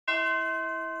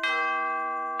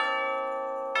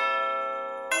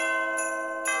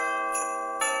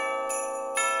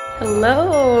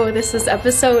Hello, this is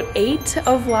episode 8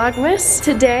 of Vlogmas.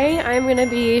 Today I'm going to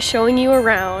be showing you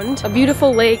around a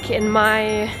beautiful lake in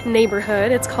my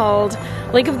neighborhood. It's called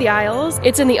Lake of the Isles.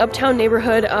 It's in the uptown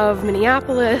neighborhood of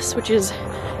Minneapolis, which is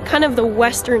kind of the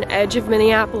western edge of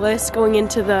Minneapolis, going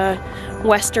into the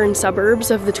western suburbs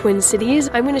of the Twin Cities.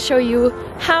 I'm going to show you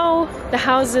how the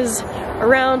houses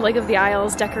around Lake of the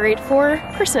Isles decorate for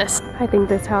Christmas. I think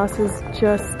this house is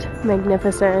just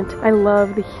magnificent. I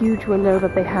love the huge window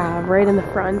that they have right in the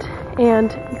front,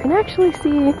 and you can actually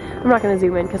see, I'm not going to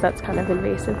zoom in because that's kind of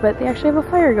invasive, but they actually have a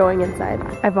fire going inside.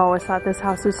 I've always thought this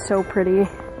house is so pretty,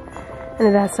 and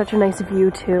it has such a nice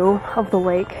view too of the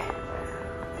lake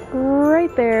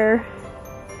right there.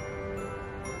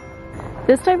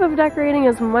 This type of decorating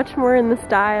is much more in the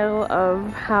style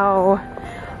of how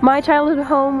my childhood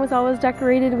home was always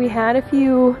decorated. We had a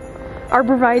few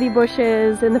arborvitae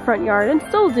bushes in the front yard, and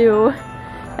still do,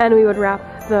 and we would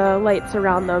wrap the lights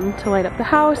around them to light up the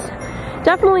house.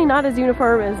 Definitely not as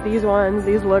uniform as these ones.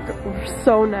 These look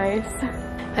so nice.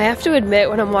 I have to admit,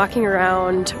 when I'm walking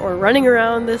around or running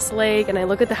around this lake and I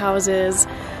look at the houses,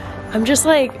 I'm just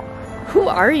like, who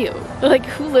are you? Like,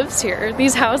 who lives here?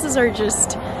 These houses are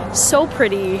just so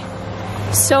pretty,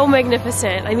 so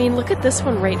magnificent. I mean, look at this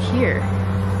one right here.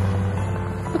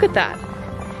 Look at that.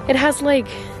 It has like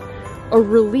a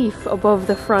relief above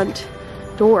the front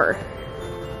door.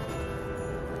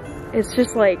 It's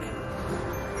just like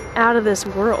out of this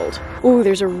world. Ooh,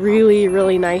 there's a really,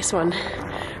 really nice one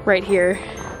right here.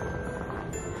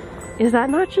 Is that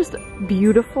not just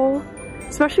beautiful?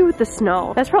 Especially with the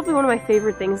snow. That's probably one of my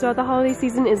favorite things about the holiday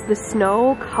season, is the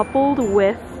snow coupled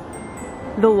with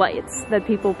the lights that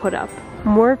people put up.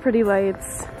 More pretty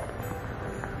lights.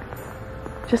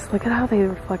 Just look at how they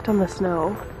reflect on the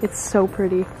snow. It's so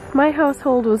pretty. My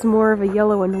household was more of a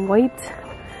yellow and white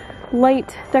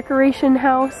light decoration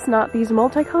house, not these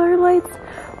multicolored lights,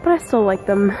 but I still like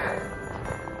them.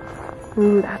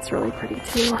 Ooh, that's really pretty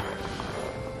too.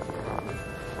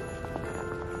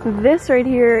 This right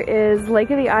here is Lake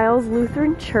of the Isles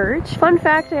Lutheran Church. Fun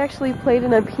fact, I actually played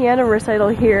in a piano recital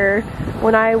here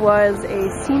when I was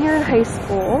a senior in high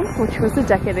school, which was a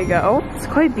decade ago. It's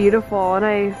quite beautiful, and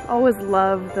I always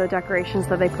love the decorations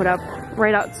that they put up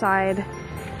right outside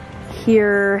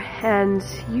here, and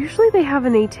usually they have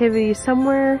a nativity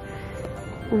somewhere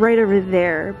right over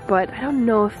there, but I don't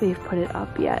know if they've put it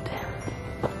up yet.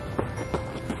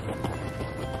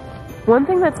 One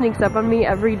thing that sneaks up on me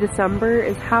every December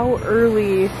is how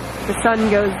early the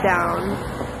sun goes down.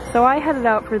 So I headed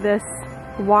out for this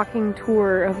walking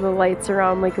tour of the lights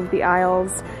around Lake of the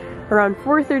Isles around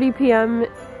 4:30 p.m.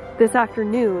 this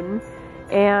afternoon,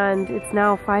 and it's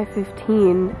now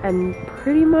 5:15 and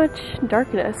pretty much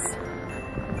darkness.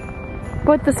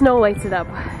 But the snow lights it up,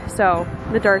 so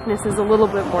the darkness is a little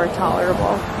bit more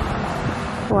tolerable.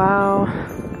 Wow.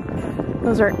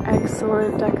 Those are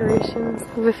excellent decorations.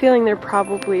 I have a feeling they're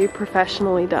probably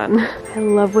professionally done. I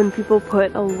love when people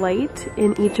put a light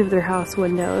in each of their house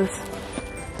windows.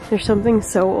 There's something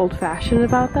so old-fashioned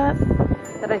about that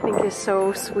I think is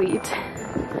so sweet.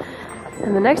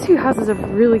 And the next few houses have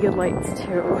really good lights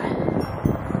too.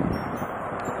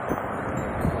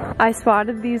 I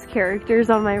spotted these characters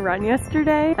on my run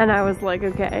yesterday, and I was like,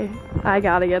 okay, I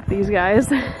gotta get these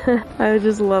guys. I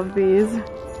just love these.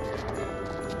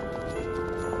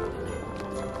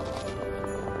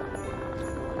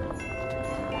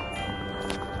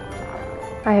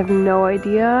 I have no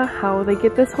idea how they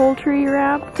get this whole tree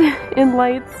wrapped in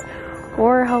lights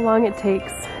or how long it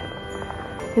takes.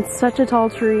 It's such a tall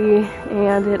tree,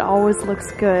 and it always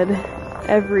looks good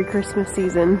every Christmas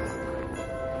season.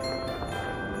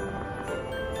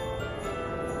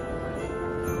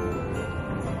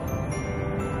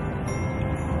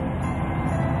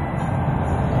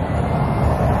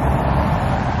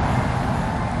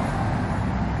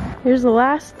 Here's the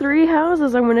last 3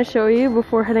 houses I'm going to show you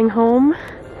before heading home.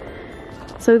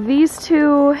 So these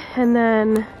two, and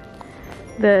then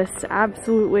this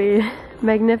absolutely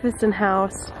magnificent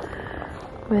house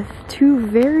with 2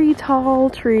 very tall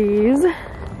trees.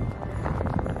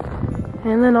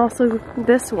 And then also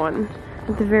this one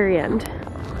at the very end.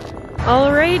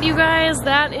 Alright, you guys,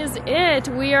 that is it.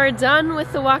 We are done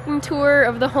with the walking tour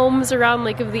of the homes around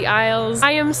Lake of the Isles.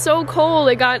 I am so cold.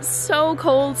 It got so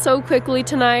cold so quickly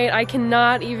tonight. I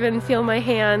cannot even feel my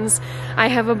hands. I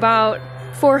have about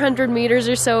 400 meters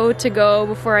or so to go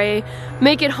before I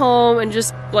make it home and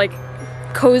just like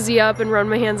cozy up and run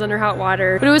my hands under hot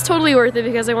water. But it was totally worth it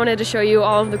because I wanted to show you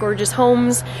all of the gorgeous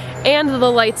homes and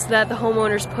the lights that the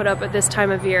homeowners put up at this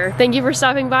time of year. Thank you for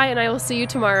stopping by, and I will see you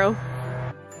tomorrow.